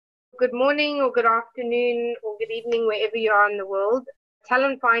good morning or good afternoon or good evening, wherever you are in the world.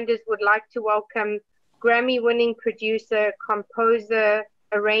 Talent Finders would like to welcome Grammy-winning producer, composer,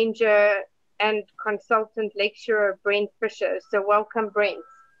 arranger, and consultant lecturer Brent Fischer. So welcome, Brent.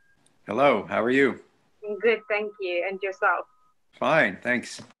 Hello, how are you? I'm good, thank you. And yourself? Fine,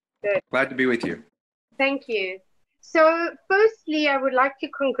 thanks. Good. Glad to be with you. Thank you. So firstly, I would like to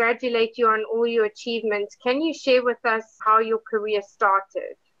congratulate you on all your achievements. Can you share with us how your career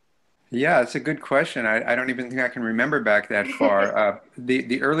started? Yeah, it's a good question. I don't even think I can remember back that far.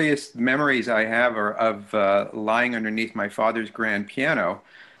 The earliest memories I have are of lying underneath my father's grand piano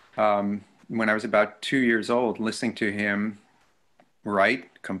when I was about 2 years old, listening to him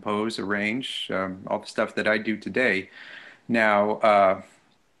write, compose, arrange, all the stuff that I do today. Now,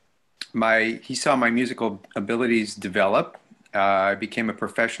 he saw my musical abilities develop. I became a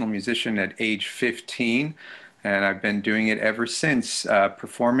professional musician at age 15, and I've been doing it ever since,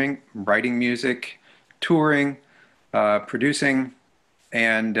 performing, writing music, touring, producing,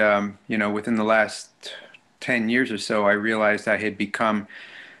 and within the last 10 years or so, I realized I had become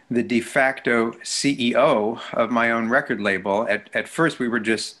the de facto CEO of my own record label. At first, we were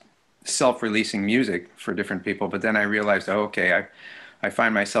just self-releasing music for different people, but then I realized, oh, okay, I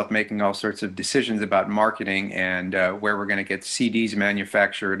find myself making all sorts of decisions about marketing and where we're going to get CDs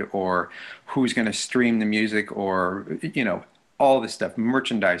manufactured, or who's going to stream the music, or all this stuff,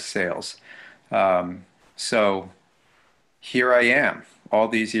 merchandise sales. So here I am all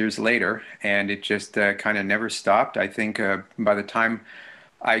these years later, and it just kind of never stopped. I think by the time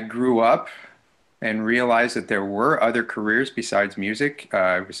I grew up and realized that there were other careers besides music,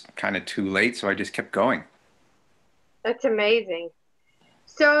 it was kind of too late, so I just kept going. That's amazing.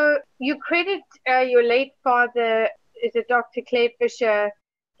 So you credit your late father, is it Dr. Clay Fisher?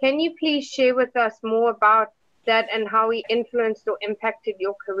 Can you please share with us more about that and how he influenced or impacted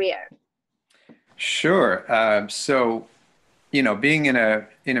your career? Sure. Being in a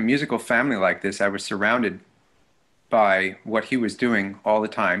musical family like this, I was surrounded by what he was doing all the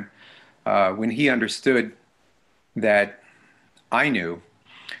time. When he understood that I knew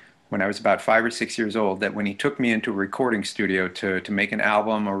when I was about 5 or 6 years old that when he took me into a recording studio to make an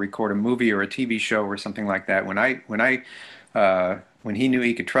album or record a movie or a TV show or something like that, when he knew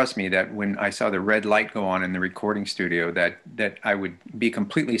he could trust me, that when I saw the red light go on in the recording studio, that I would be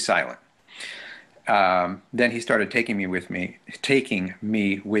completely silent. Then he started taking me with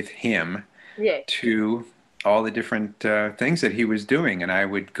him Yes. to all the different things that he was doing. And I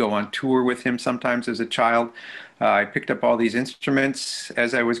would go on tour with him sometimes as a child. I picked up all these instruments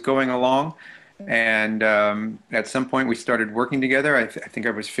as I was going along. And at some point we started working together. I think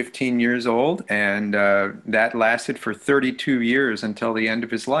I was 15 years old, and that lasted for 32 years until the end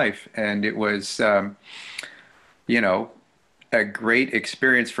of his life. And it was, you know, a great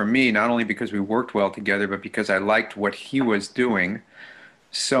experience for me, not only because we worked well together, but because I liked what he was doing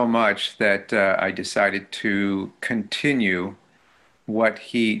so much that I decided to continue what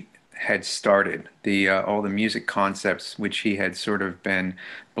he had started, the all the music concepts which he had sort of been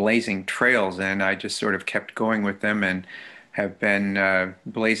blazing trails in. I just sort of kept going with them and have been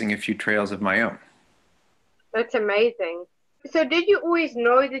blazing a few trails of my own. That's amazing. So did you always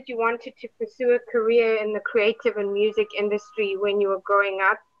know that you wanted to pursue a career in the creative and music industry when you were growing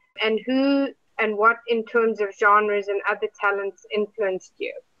up? And who and what in terms of genres and other talents influenced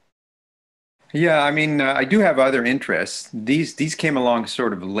you? Yeah, I mean, I do have other interests. These came along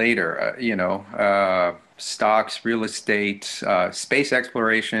sort of later, stocks, real estate, space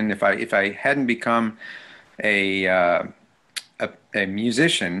exploration. If I hadn't become a a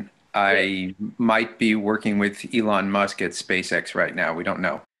musician, Yes. I might be working with Elon Musk at SpaceX right now. We don't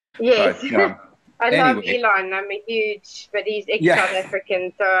know. Yes. But I love anyway, Elon. I'm a huge, but he's yeah, ex-South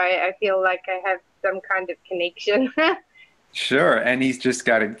African, so I feel like I have some kind of connection. sure. And he's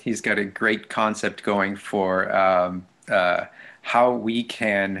got a great concept going for how we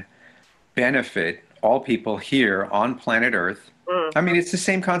can benefit all people here on planet Earth. Mm. I mean, it's the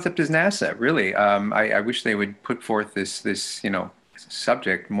same concept as NASA, really. I wish they would put forth this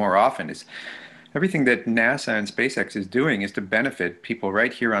subject more often. Is everything that NASA and SpaceX is doing is to benefit people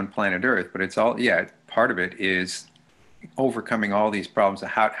right here on planet Earth, but it's all, yeah, part of it is overcoming all these problems.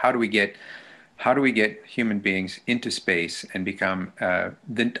 How do we get human beings into space and become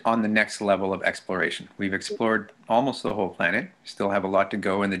on the next level of exploration? We've explored almost the whole planet. Still have a lot to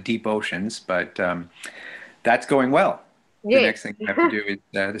go in the deep oceans, but that's going well. The Yes. next thing we have to do is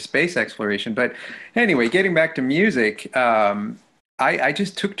the space exploration. But anyway, getting back to music, I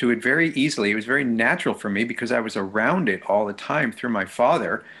just took to it very easily. It was very natural for me because I was around it all the time through my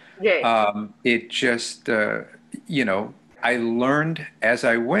father. Yes. It just, you know, I learned as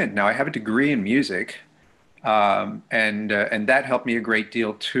I went. Now I have a degree in music, and that helped me a great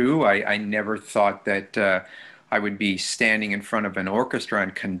deal too. I never thought that I would be standing in front of an orchestra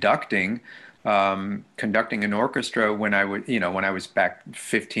and conducting an orchestra when I would, when I was back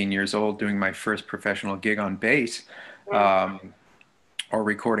 15 years old doing my first professional gig on bass, Mm. or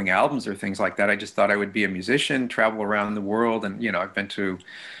recording albums or things like that. I just thought I would be a musician, travel around the world, and I've been to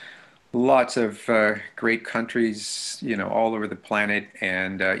lots of great countries, all over the planet,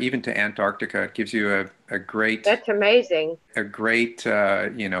 and even to Antarctica. It gives you a great That's amazing.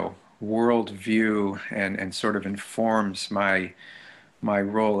 world view, and sort of informs my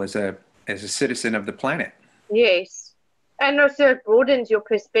role as a citizen of the planet. Yes. And also it broadens your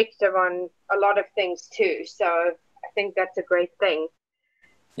perspective on a lot of things too. So I think that's a great thing.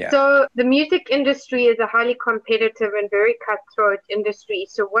 Yeah. So the music industry is a highly competitive and very cutthroat industry.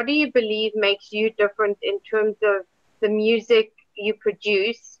 So what do you believe makes you different in terms of the music you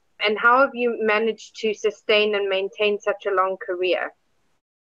produce, and how have you managed to sustain and maintain such a long career?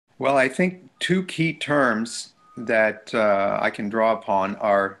 Well, I think two key terms that I can draw upon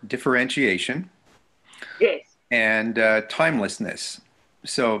are differentiation Yes. and timelessness.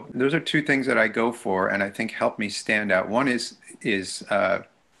 So those are two things that I go for, and I think help me stand out. One is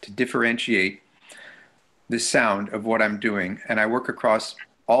to differentiate the sound of what I'm doing, and I work across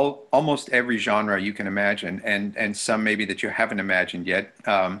almost every genre you can imagine, and some maybe that you haven't imagined yet.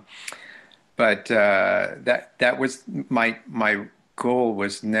 But that was my goal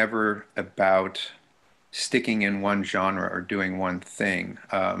was never about sticking in one genre or doing one thing.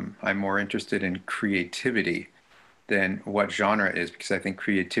 I'm more interested in creativity than what genre is, because I think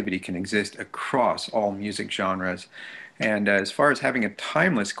creativity can exist across all music genres. And as far as having a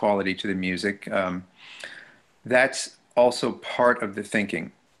timeless quality to the music, that's also part of the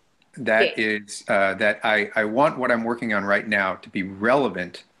thinking. That Yes. is that I want what I'm working on right now to be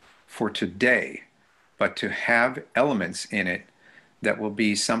relevant for today, but to have elements in it that will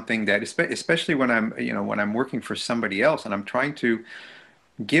be something that, especially when I'm working for somebody else and I'm trying to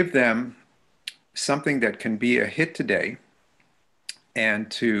give them something that can be a hit today, and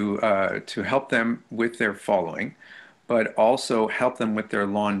to help them with their following, but also help them with their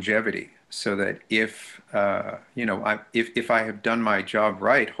longevity, so that if I have done my job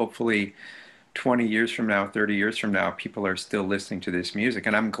right, hopefully 20 years from now, 30 years from now, people are still listening to this music.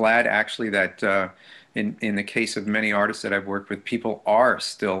 And I'm glad actually that in the case of many artists that I've worked with, people are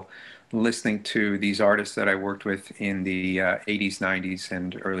still listening to these artists that I worked with in the 80s, 90s,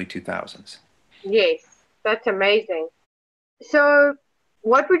 and early 2000s. Yes. That's amazing. So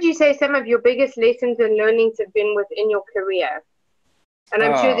what would you say some of your biggest lessons and learnings have been within your career? And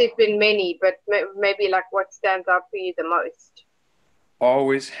I'm sure Oh, there's been many, but maybe like what stands out for you the most?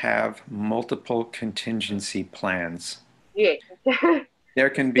 always have multiple contingency plans. Yes. There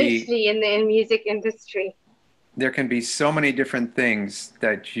can be Especially in the music industry. there can be so many different things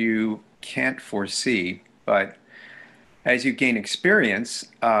that you can't foresee, but as you gain experience,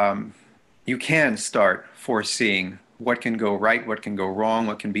 you can start foreseeing what can go right, what can go wrong,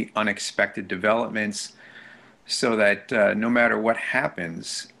 what can be unexpected developments, so that no matter what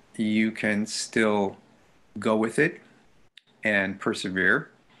happens, you can still go with it and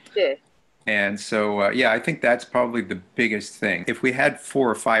persevere. Yes. And so, yeah, I think that's probably the biggest thing. If we had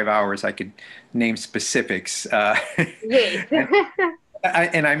 4 or 5 hours, I could name specifics. Yes.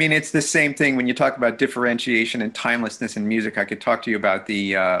 And I mean, it's the same thing when you talk about differentiation and timelessness in music. I could talk to you about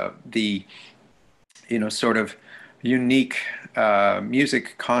the sort of unique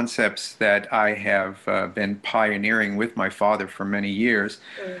music concepts that I have been pioneering with my father for many years.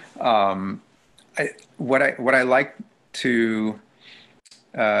 Mm. What I like to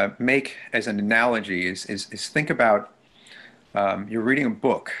make as an analogy is think about you're reading a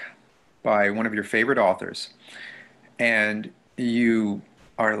book by one of your favorite authors, and you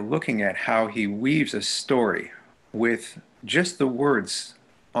are looking at how he weaves a story with just the words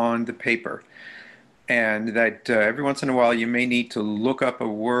on the paper. And that every once in a while you may need to look up a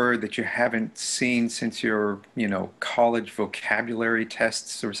word that you haven't seen since your, college vocabulary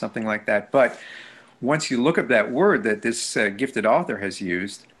tests or something like that. But once you look up that word that this gifted author has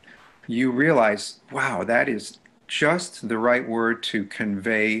used, you realize, wow, that is just the right word to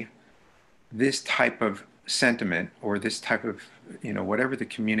convey this type of sentiment, or this type of, whatever the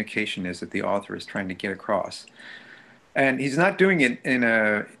communication is that the author is trying to get across. And he's not doing it in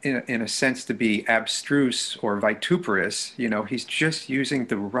a sense to be abstruse or vituperous. He's just using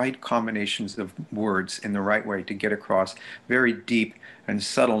the right combinations of words in the right way to get across very deep and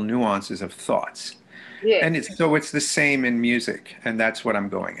subtle nuances of thoughts. And Yes. so it's the same in music, and that's what I'm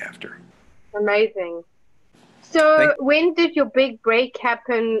going after. Amazing. So Thank when did your big break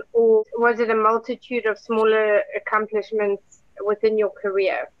happen, or was it a multitude of smaller accomplishments within your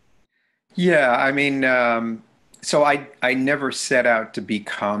career? Yeah, I mean, so I never set out to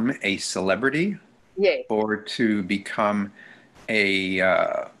become a celebrity Yes, or to become a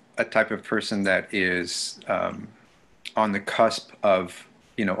type of person that is on the cusp of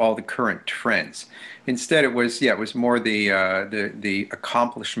all the current trends. Instead, it was more the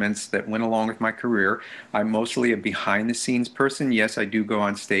accomplishments that went along with my career. I'm mostly a behind the scenes person. Yes, I do go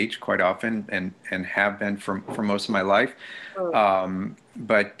on stage quite often and have been for most of my life. mm,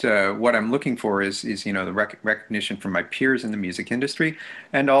 But what I'm looking for is the recognition from my peers in the music industry,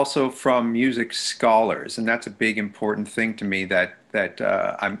 and also from music scholars, and that's a big important thing to me that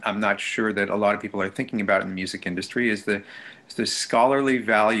I'm not sure that a lot of people are thinking about in the music industry is the scholarly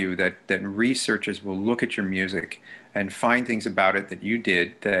value that researchers will look at your music and find things about it that you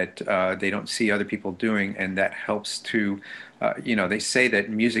did that they don't see other people doing, and that helps to they say that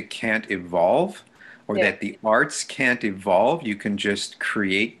music can't evolve or yeah, that the arts can't evolve. You can just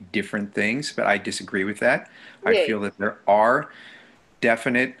create different things, but I disagree with that. I yes, feel that there are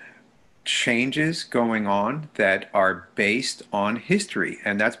definite changes going on that are based on history,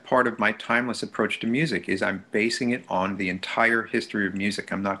 and that's part of my timeless approach to music is I'm basing it on the entire history of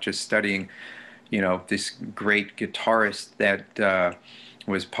music. I'm not just studying this great guitarist that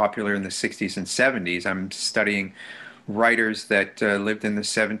was popular in the 60s and 70s. I'm studying writers that lived in the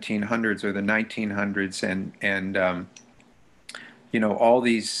 1700s or the 1900s, and all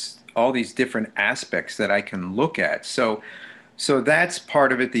these different aspects that I can look at. So that's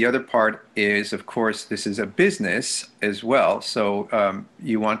part of it. The other part is, of course, this is a business as well. So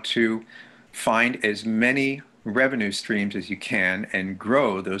you want to find as many revenue streams as you can and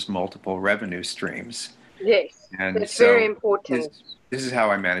grow those multiple revenue streams. yes. And That's very so important. this is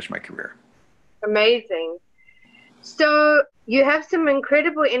how I manage my career. Amazing. So you have some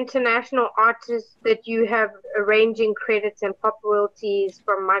incredible international artists that you have arranging credits and pop royalties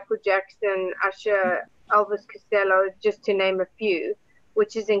from Michael Jackson, Usher, Elvis Costello, just to name a few,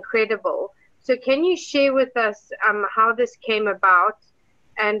 which is incredible. So can you share with us how this came about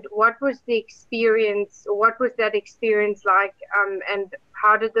and what was the experience, or what was that experience like, and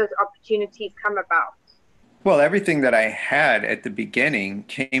how did those opportunities come about? Well, everything that I had at the beginning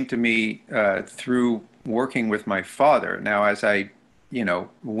came to me through working with my father. Now, as I,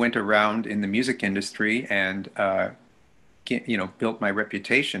 went around in the music industry and, built my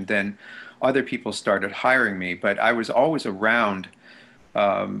reputation, then other people started hiring me. But I was always around,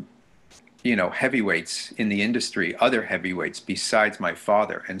 heavyweights in the industry, other heavyweights besides my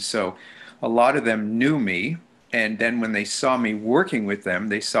father. And so a lot of them knew me. And then when they saw me working with them,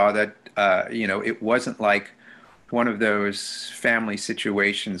 they saw that, it wasn't like one of those family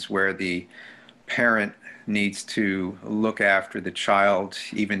situations where the parent needs to look after the child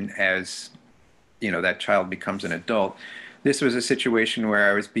even as that child becomes an adult. This was a situation where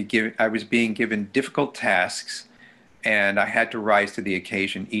I was being given difficult tasks, and I had to rise to the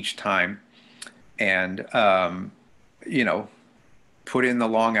occasion each time, and you know put in the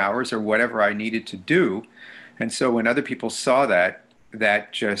long hours or whatever I needed to do. And so when other people saw that,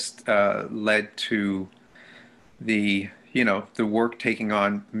 that just led to the work taking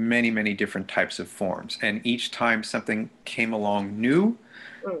on many different types of forms. And each time something came along new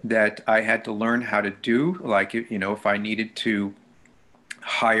Mm, that I had to learn how to do, like if I needed to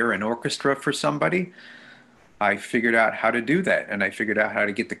hire an orchestra for somebody, I figured out how to do that, and I figured out how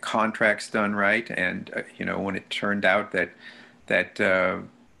to get the contracts done right. And when it turned out that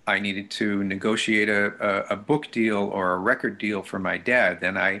I needed to negotiate a book deal or a record deal for my dad,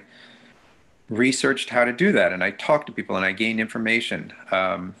 then I researched how to do that, and I talked to people and I gained information.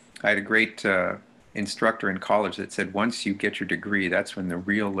 I had a great instructor in college that said, once you get your degree, that's when the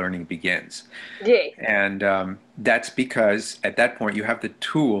real learning begins. yes. And that's because at that point you have the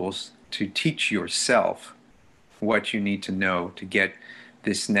tools to teach yourself what you need to know to get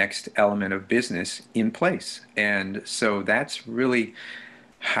this next element of business in place. And so that's really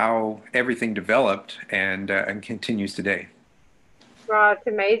how everything developed and continues today. Wow, it's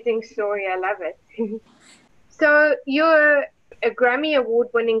an amazing story. I love it. So you're a Grammy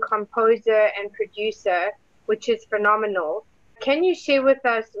Award-winning composer and producer, which is phenomenal. Can you share with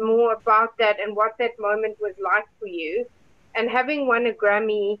us more about that and what that moment was like for you? And having won a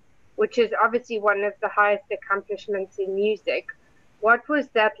Grammy, which is obviously one of the highest accomplishments in music, what was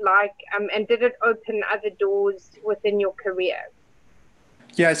that like? And did it open other doors within your career?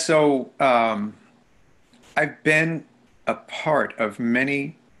 Yeah, so I've been a part of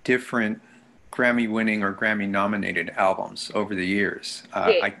many different Grammy winning or Grammy nominated albums over the years.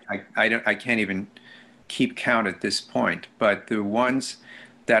 Yes, I can't even keep count at this point, but the ones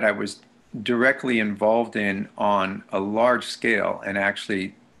that I was directly involved in on a large scale, and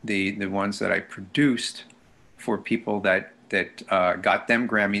actually the ones that I produced for people that got them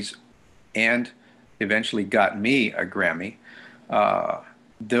Grammys and eventually got me a Grammy,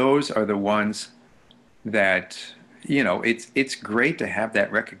 those are the ones that, it's great to have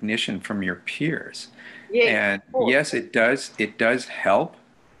that recognition from your peers. Yes, And of course. yes, it does help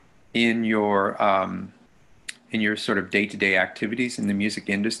in your sort of day-to-day activities in the music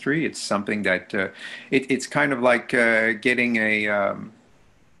industry. It's something that it's kind of like getting a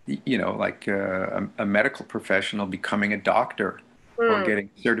medical professional becoming a doctor, or Mm, getting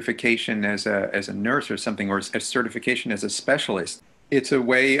certification as a nurse or something, or a certification as a specialist. It's a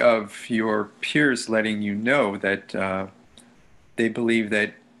way of your peers letting you know that they believe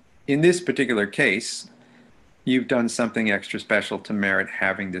that in this particular case, you've done something extra special to merit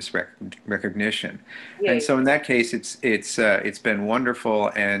having this recognition. And yes, so in that case, it's been wonderful.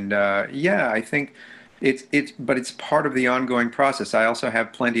 And yeah, I think but it's part of the ongoing process. I also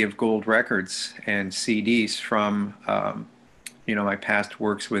have plenty of gold records and CDs from my past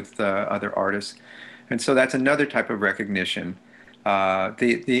works with other artists, and so that's another type of recognition.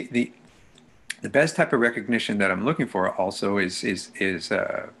 The best type of recognition that I'm looking for also is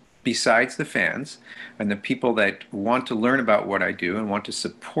besides the fans and the people that want to learn about what I do and want to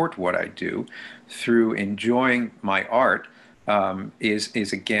support what I do through enjoying my art,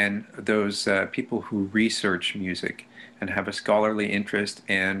 is again those people who research music and have a scholarly interest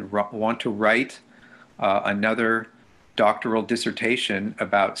and want to write another doctoral dissertation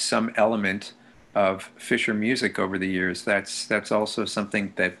about some element of Fischer music over the years. That's also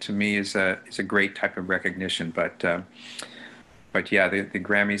something that to me is a great type of recognition. But yeah, the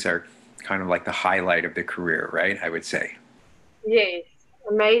Grammys are kind of like the highlight of the career, right? I would say. yes.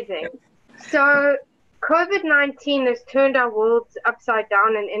 Amazing. So, COVID-19 has turned our worlds upside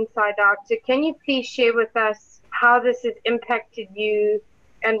down and inside out. So, can you please share with us how this has impacted you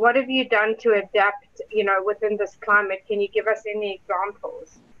and what have you done to adapt, within this climate? Can you give us any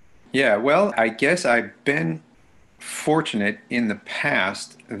examples? Yeah, well, I guess I've been fortunate in the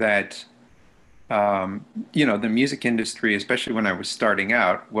past that the music industry, especially when I was starting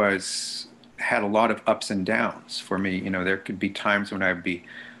out, had a lot of ups and downs for me. There could be times when I'd be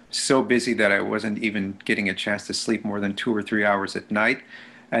so busy that I wasn't even getting a chance to sleep more than 2 or 3 hours at night.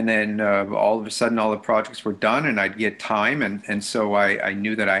 And then all of a sudden, all the projects were done, and I'd get time, and so I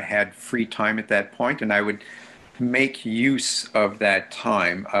knew that I had free time at that point, and I would make use of that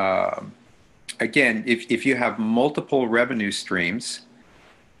time. Again, if you have multiple revenue streams,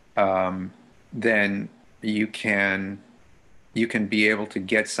 then you can be able to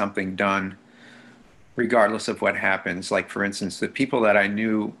get something done regardless of what happens. Like, for instance, the people that I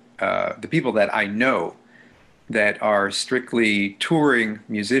know that are strictly touring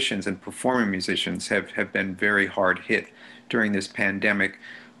musicians and performing musicians have been very hard hit during this pandemic.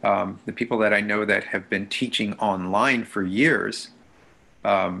 The people that I know that have been teaching online for years,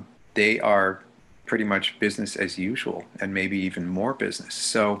 they are pretty much business as usual, and maybe even more business.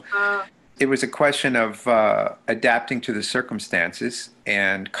 So Uh, it was a question of adapting to the circumstances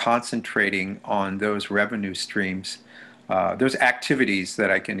and concentrating on those revenue streams, those activities that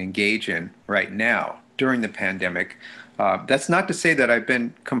I can engage in right now during the pandemic. That's not to say that I've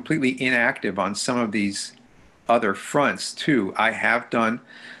been completely inactive on some of these other fronts too. I have done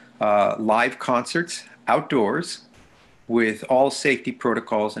live concerts outdoors with all safety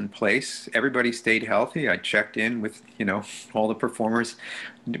protocols in place. Everybody stayed healthy. I checked in with, all the performers.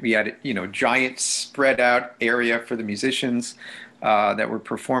 We had, giant spread out area for the musicians that were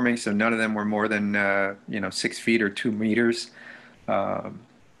performing. So none of them were more than, 6 feet or 2 meters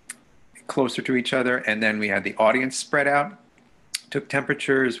closer to each other. And then we had the audience spread out, took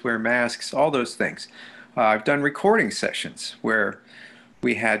temperatures, wear masks, all those things. I've done recording sessions where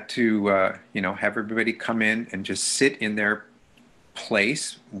we had to, have everybody come in and just sit in their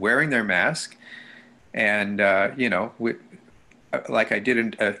place wearing their mask. And, like I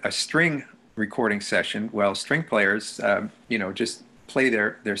did a string recording session. Well, string players, just play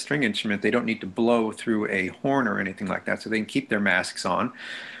their string instrument. They don't need to blow through a horn or anything like that, so they can keep their masks on.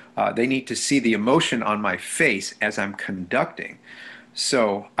 They need to see the emotion on my face as I'm conducting.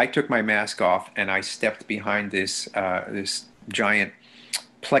 So I took my mask off and I stepped behind this giant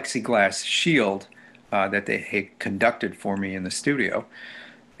plexiglass shield that they had conducted for me in the studio.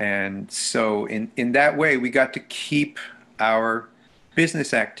 And so in that way, we got to keep our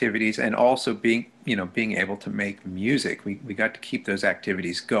business activities and also being able to make music. We got to keep those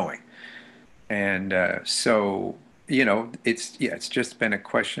activities going. And so, it's just been a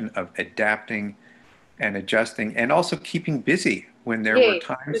question of adapting and adjusting, and also keeping busy when there were Yes,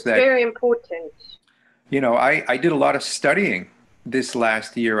 times it's that, very important. I did a lot of studying this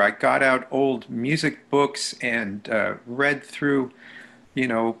last year. I got out old music books and read through, you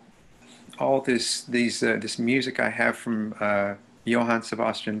know, all this music I have from Johann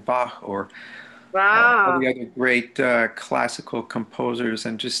Sebastian Bach, or all Wow. the other great classical composers,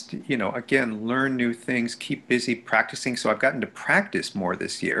 and just, again, learn new things, keep busy practicing. So I've gotten to practice more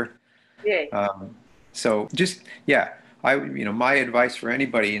this year. Yes, So just, yeah, my advice for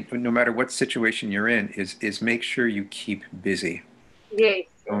anybody, no matter what situation you're in, is make sure you keep busy. yes.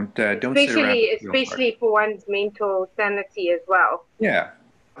 Don't sit around Especially, and feel hard. especially for one's mental sanity as well. Yeah.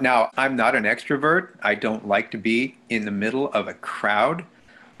 Now, I'm not an extrovert. I don't like to be in the middle of a crowd.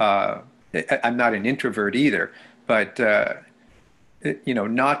 Uh, I'm not an introvert either, but not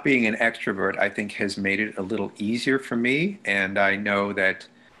being an extrovert, I think, has made it a little easier for me. And I know that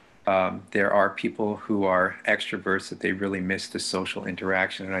there are people who are extroverts that they really miss the social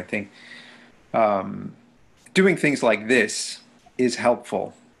interaction. And I think doing things like this is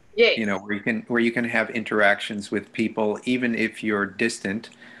helpful. Yes, Where you can have interactions with people, even if you're distant.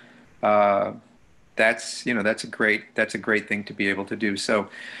 Uh, that's a great thing to be able to do. So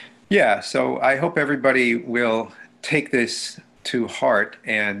yeah, so I hope everybody will take this to heart,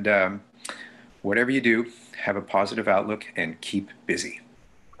 and whatever you do, have a positive outlook and keep busy.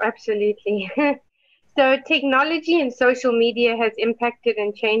 absolutely. So technology and social media has impacted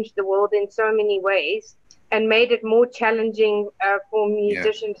and changed the world in so many ways and made it more challenging for Yeah.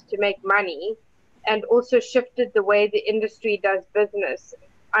 musicians to make money, and also shifted the way the industry does business.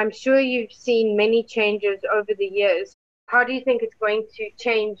 I'm sure you've seen many changes over the years. How do you think it's going to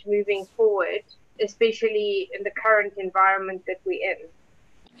change moving forward, especially in the current environment that we're in?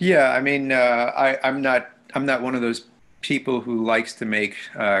 Yeah, I mean, I'm not one of those people who likes to make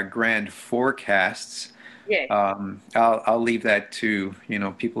grand forecasts. Yes. I'll leave that to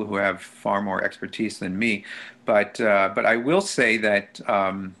people who have far more expertise than me. But I will say that,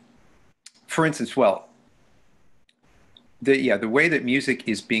 for instance, well, the way that music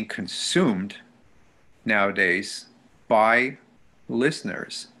is being consumed nowadays by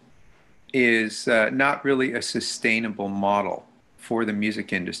listeners is not really a sustainable model for the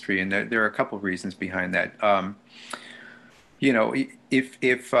music industry, and there are a couple of reasons behind that. You know, if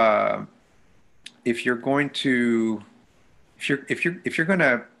you're going to if you're going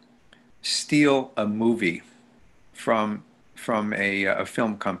to steal a movie from a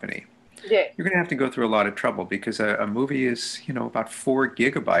film company, Yes. you're going to have to go through a lot of trouble, because a movie is, about 4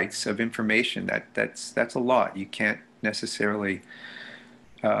 GB of information. That's a lot. You can't necessarily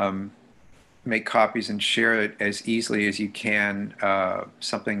make copies and share it as easily as you can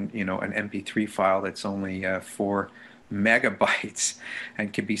something, an MP3 file that's only 4 MB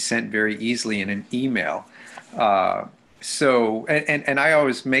and can be sent very easily in an email. And I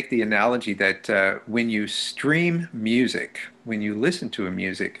always make the analogy that when you stream music, when you listen to a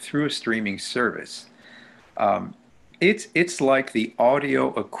music through a streaming service, it's like the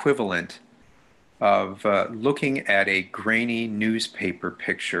audio equivalent of looking at a grainy newspaper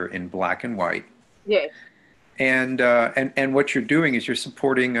picture in black and white. Yes. And what you're doing is you're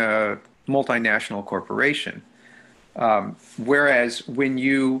supporting a multinational corporation. Whereas when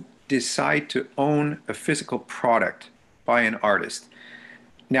you decide to own a physical product by an artist,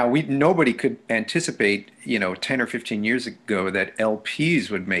 now nobody could anticipate, 10 or 15 years ago that LPs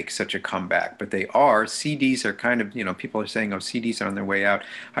would make such a comeback, but they are. CDs are kind of, people are saying, oh, CDs are on their way out.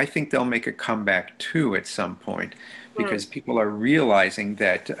 I think they'll make a comeback too at some point, Mm. because people are realizing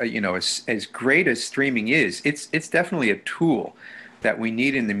that, as great as streaming is, it's definitely a tool that we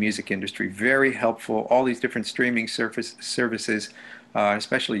need in the music industry. Very helpful. All these different streaming services,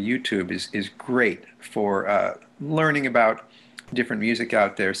 especially YouTube, is great for learning about different music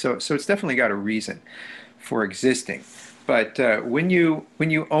out there. So it's definitely got a reason for existing. But when you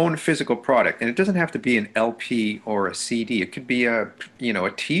own a physical product, and it doesn't have to be an LP or a CD, it could be a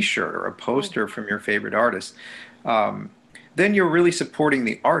T-shirt or a Mm. poster from your favorite artist. Then you're really supporting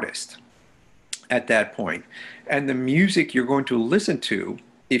the artist at that point. And the music you're going to listen to,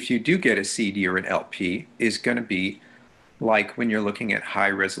 if you do get a CD or an LP, is going to be like when you're looking at high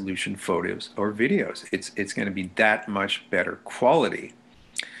resolution photos or videos. It's going to be that much better quality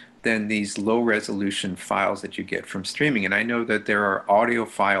than these low resolution files that you get from streaming. And I know that there are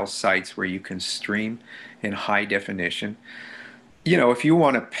audiophile sites where you can stream in high definition. if you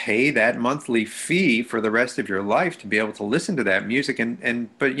want to pay that monthly fee for the rest of your life to be able to listen to that music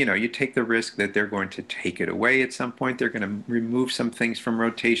but you take the risk that they're going to take it away at some point. They're going to remove some things from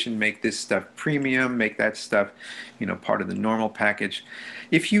rotation, make this stuff premium, make that stuff, part of the normal package.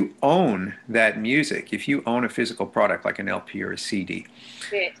 If you own that music, if you own a physical product like an LP or a CD,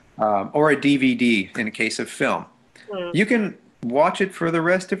 Yes. or a DVD in a case of film, Mm. you can watch it for the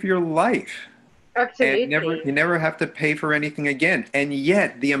rest of your life and Absolutely. you never have to pay for anything again. And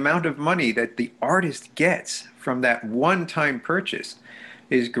yet the amount of money that the artist gets from that one-time purchase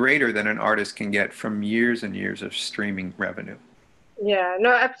is greater than an artist can get from years and years of streaming revenue. Yeah,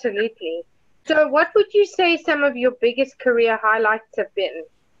 no, absolutely. So what would you say some of your biggest career highlights have been?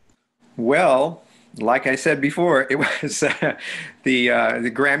 Well, like I said before, it was the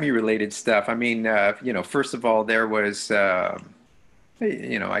Grammy related stuff. I mean, first of all, there was I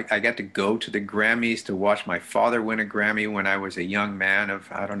got to go to the Grammys to watch my father win a Grammy when I was a young man of,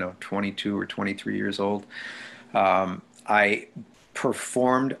 I don't know, 22 or 23 years old. I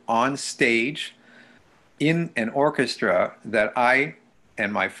performed on stage in an orchestra that I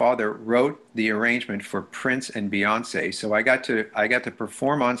and my father wrote the arrangement for Prince and Beyonce. So I got to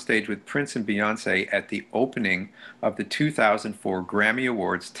perform on stage with Prince and Beyonce at the opening of the 2004 Grammy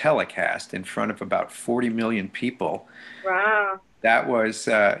Awards telecast in front of about 40 million people. Wow. That was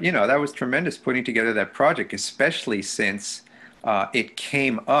tremendous putting together that project, especially since it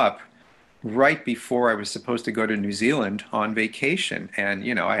came up right before I was supposed to go to New Zealand on vacation. And,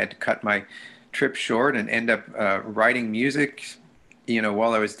 I had to cut my trip short and end up writing music,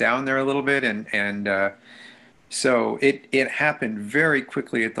 while I was down there a little bit. So it happened very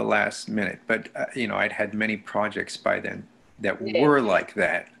quickly at the last minute. But, I'd had many projects by then that Yes. were like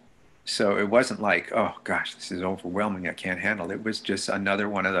that. So it wasn't like, oh gosh, this is overwhelming. I can't handle it. It was just another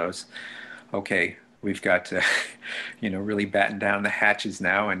one of those, okay, we've got to, really batten down the hatches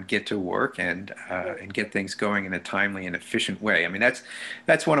now and get to work and get things going in a timely and efficient way. I mean,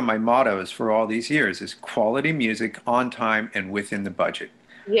 that's one of my mottos for all these years is quality music on time and within the budget.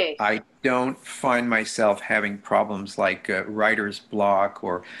 Yes. I don't find myself having problems like writer's block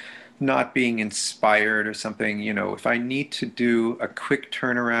or not being inspired or something. If I need to do a quick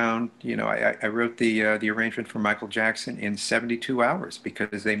turnaround, I wrote the arrangement for Michael Jackson in 72 hours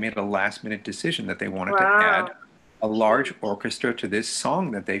because they made a last minute decision that they wanted to add Wow. a large orchestra to this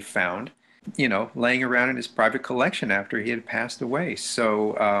song that they found, laying around in his private collection after he had passed away.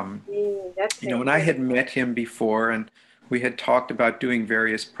 So, That's and I had incredible. met him before and we had talked about doing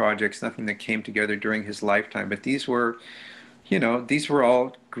various projects, nothing that came together during his lifetime, but these were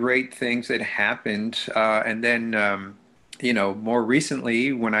all great things that happened. And then, more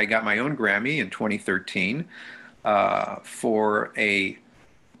recently, when I got my own Grammy in 2013 for a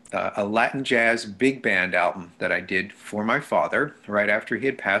Latin jazz big band album that I did for my father right after he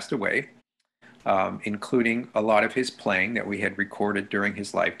had passed away, including a lot of his playing that we had recorded during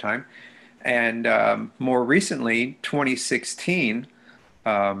his lifetime. And more recently, 2016,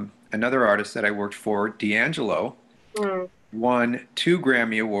 another artist that I worked for, D'Angelo, Mm. won 2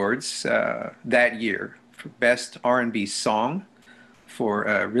 Grammy Awards that year for Best R&B Song for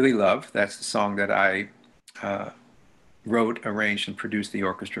Really Love. That's the song that I wrote, arranged, and produced the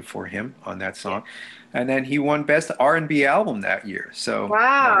orchestra for him on that Yeah. song. And then he won Best R&B Album that year. So that was,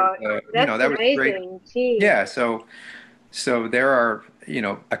 Wow. That's that was great. amazing. Gee. Yeah. So there are,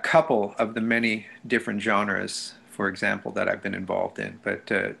 a couple of the many different genres, for example, that I've been involved in.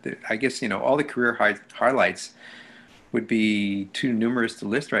 But I guess, all the career highlights would be too numerous to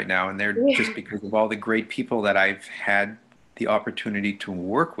list right now, and they're Yeah. just because of all the great people that I've had the opportunity to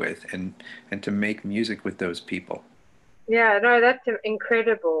work with and to make music with those people. Yeah, no, that's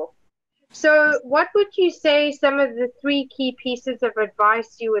incredible. So, what would you say some of the three key pieces of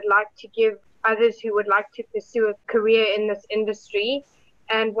advice you would like to give others who would like to pursue a career in this industry?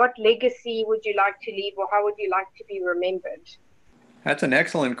 And what legacy would you like to leave, or how would you like to be remembered? That's an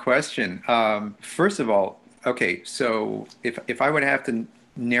excellent question. First of all, okay, so if I would have to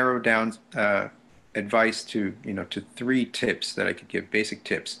narrow down advice to 3 tips that I could give, basic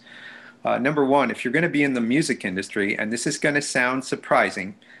tips. Number one, if you're going to be in the music industry, and this is going to sound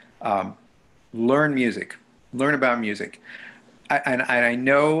surprising, um, learn music, learn about music. And I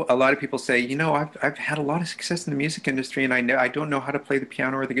know a lot of people say, I've had a lot of success in the music industry, and I don't know how to play the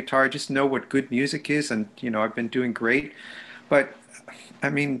piano or the guitar. I just know what good music is, and I've been doing great. But I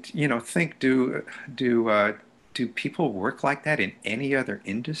mean, think do people work like that in any other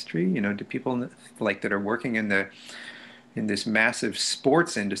industry? Do people like that are working in this massive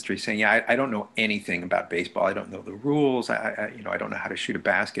sports industry saying, yeah, I don't know anything about baseball. I don't know the rules. I don't know how to shoot a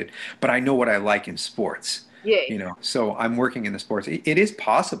basket, but I know what I like in sports. Yes. you know. So I'm working in the sports. It is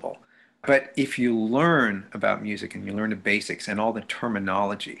possible, but if you learn about music and you learn the basics and all the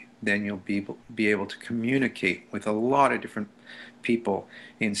terminology, then you'll be able to communicate with a lot of different people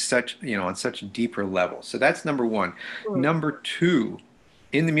in such, you know, on such deeper levels. So that's number one. Mm. Number two,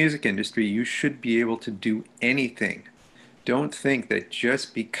 in the music industry, you should be able to do anything. Don't think that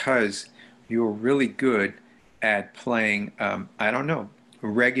just because you're really good at playing, I don't know,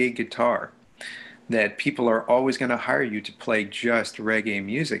 reggae guitar, that people are always going to hire you to play just reggae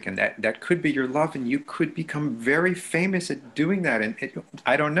music, and that could be your love, and you could become very famous at doing that. And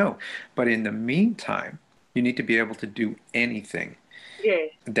I don't know, but in the meantime, you need to be able to do anything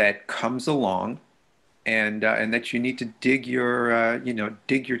Yes. that comes along, and that you need to dig your you know,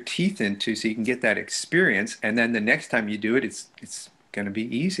 dig your teeth into so you can get that experience, and then the next time you do it, it's going to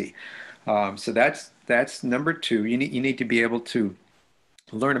be easy. So that's number two. You need to be able to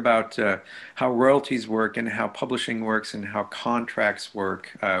learn about how royalties work and how publishing works and how contracts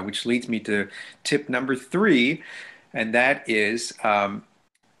work, which leads me to tip number three, and that is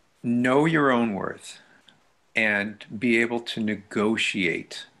know your own worth and be able to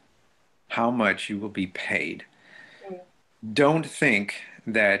negotiate how much you will be paid. Mm. Don't think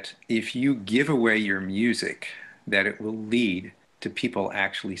that if you give away your music, that it will lead to people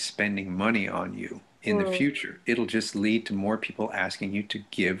actually spending money on you in the Mm. future. It'll just lead to more people asking you to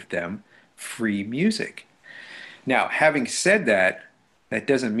give them free music. Now, having said that, that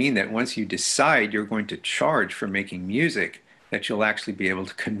doesn't mean that once you decide you're going to charge for making music, that you'll actually be able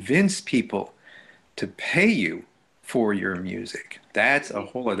to convince people to pay you for your music. That's a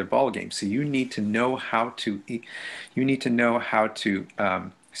whole other ballgame. So you need to know how to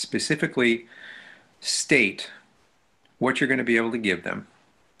specifically state what you're going to be able to give them,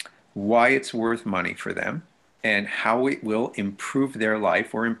 why it's worth money for them, and how it will improve their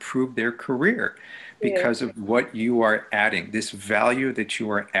life or improve their career Yes. because of what you are adding, this value that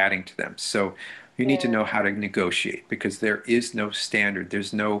you are adding to them. So you need to Yeah. know how to negotiate because there is no standard.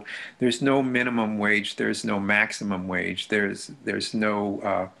 There's no minimum wage. There's no maximum wage. There's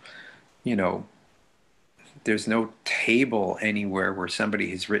no you know, there's no table anywhere where somebody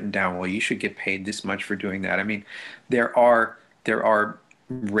has written down, well, you should get paid this much for doing that. I mean, there are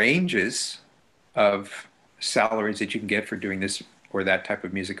ranges of salaries that you can get for doing this or that type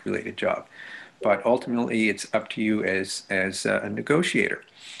of music related job. Yeah. But ultimately, it's up to you as a negotiator.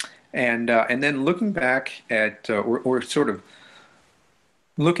 And then looking back at or sort of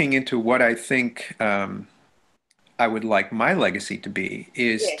looking into what I think I would like my legacy to be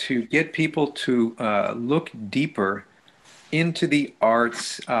is Yes. to get people to look deeper into the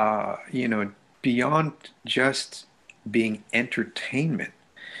arts, you know, beyond just being entertainment.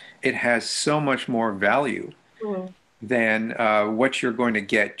 It has so much more value Mm. than what you're going to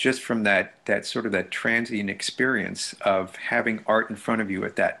get just from that sort of that transient experience of having art in front of you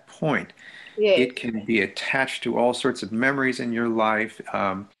at that point. Yes. It can be attached to all sorts of memories in your life.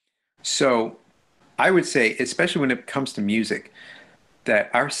 So I would say, especially when it comes to music,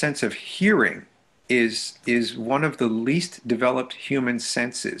 that our sense of hearing is one of the least developed human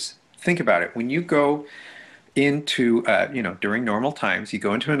senses. Think about it. When you go into, you know, during normal times, you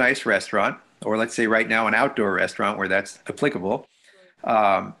go into a nice restaurant, or let's say right now an outdoor restaurant where that's applicable,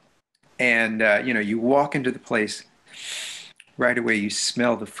 and you know, you walk into the place, right away you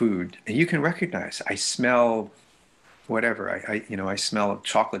smell the food, and you can recognize, I smell whatever, you know, I smell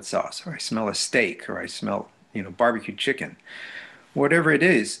chocolate sauce, or I smell a steak, or I smell, you know, barbecue chicken. Whatever it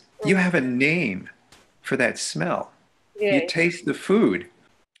is, you Mm. have a name for that smell. You Yes. taste the food.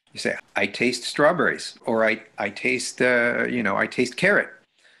 You say, I taste strawberries, or I taste, you know, I taste carrot.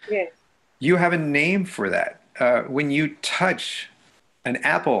 Yes. You have a name for that. When you touch an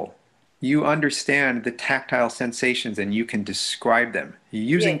apple, you understand the tactile sensations and you can describe them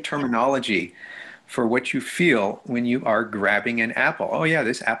using Yes. terminology for what you feel when you are grabbing an apple. Oh yeah,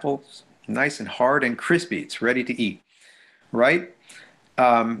 this apple's nice and hard and crispy. It's ready to eat, right?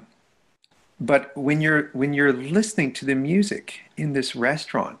 But when you're listening to the music in this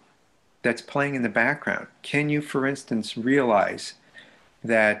restaurant that's playing in the background, can you, for instance, realize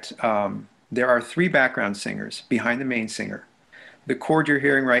that there are three background singers behind the main singer? The chord you're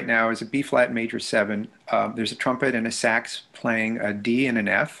hearing right now is a B flat major 7. There's a trumpet and a sax playing a D and an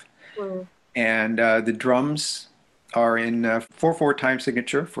F, Mm. and the drums are in 4/4 time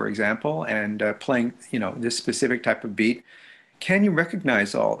signature, for example, and playing, you know, this specific type of beat. Can you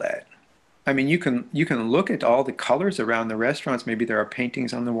recognize all that? I mean, you can look at all the colors around the restaurants. Maybe there are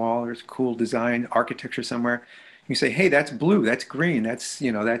paintings on the wall. There's cool design, architecture somewhere. You say, hey, that's blue, that's green, that's,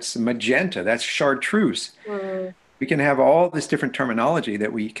 you know, that's magenta, that's chartreuse. Mm. We can have all this different terminology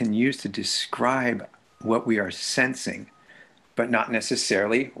that we can use to describe what we are sensing, but not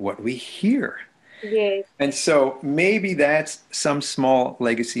necessarily what we hear. Yes. And so maybe that's some small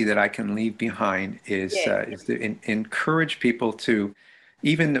legacy that I can leave behind Yes. is to encourage people to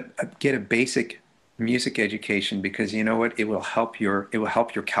even get a basic music education, because you know what, it will help your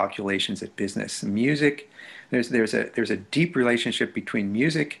calculations at business. Music, there's a deep relationship between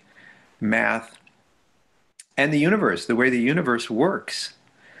music, math, and the universe, the way the universe works.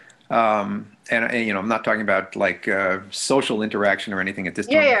 And you know, I'm not talking about like social interaction or anything at this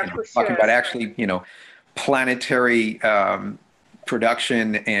Yeah, time. yeah, You know, for I'm talking sure. about actually, you know, planetary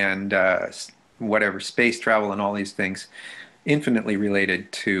production and whatever, space travel and all these things, infinitely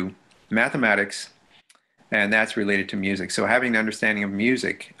related to mathematics, and that's related to music. So having an understanding of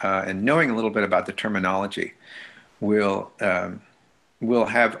music and knowing a little bit about the terminology will will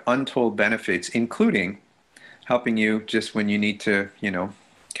have untold benefits, including helping you just when you need to, you know,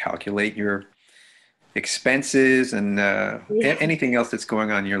 calculate your expenses and Yeah. anything else that's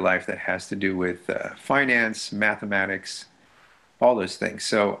going on in your life that has to do with finance, mathematics, all those things.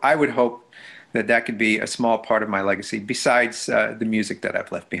 So I would hope that that could be a small part of my legacy besides the music that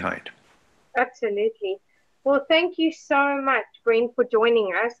I've left behind. Absolutely. Well, thank you so much, Brent, for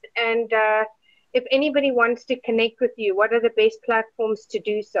joining us. And if anybody wants to connect with you, what are the best platforms to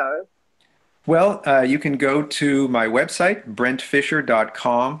do so? Well, you can go to my website,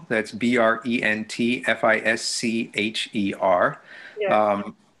 brentfischer.com. That's BRENTFISCHER. Yeah.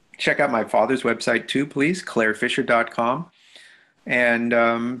 Check out my father's website too, please, clarefisher.com.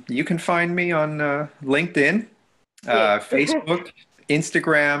 And you can find me on LinkedIn, Yes. Facebook,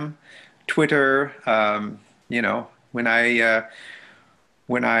 Instagram, Twitter. You know, when I'm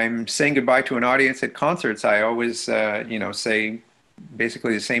saying goodbye to an audience at concerts, I always you know, say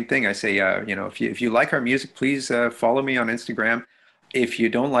basically the same thing. I say, you know, if you like our music, please follow me on Instagram. If you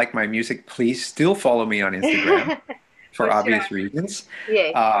don't like my music, please still follow me on Instagram For for sure. obvious reasons.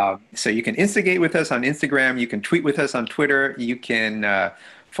 Yes. So you can instigate with us on Instagram. You can tweet with us on Twitter. You can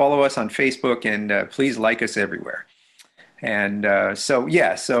follow us on Facebook, and please like us everywhere. And so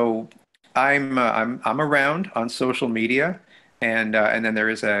yeah, so I'm around on social media, and then there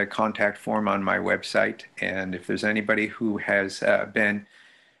is a contact form on my website. And if there's anybody who has been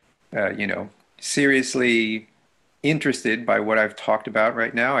you know, seriously interested by what I've talked about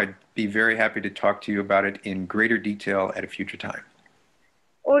right now, I'd be very happy to talk to you about it in greater detail at a future time.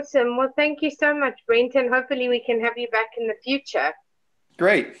 Awesome. Well, thank you so much, Brent, and hopefully we can have you back in the future.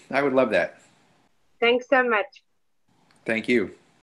 Great. I would love that. Thanks so much. Thank you.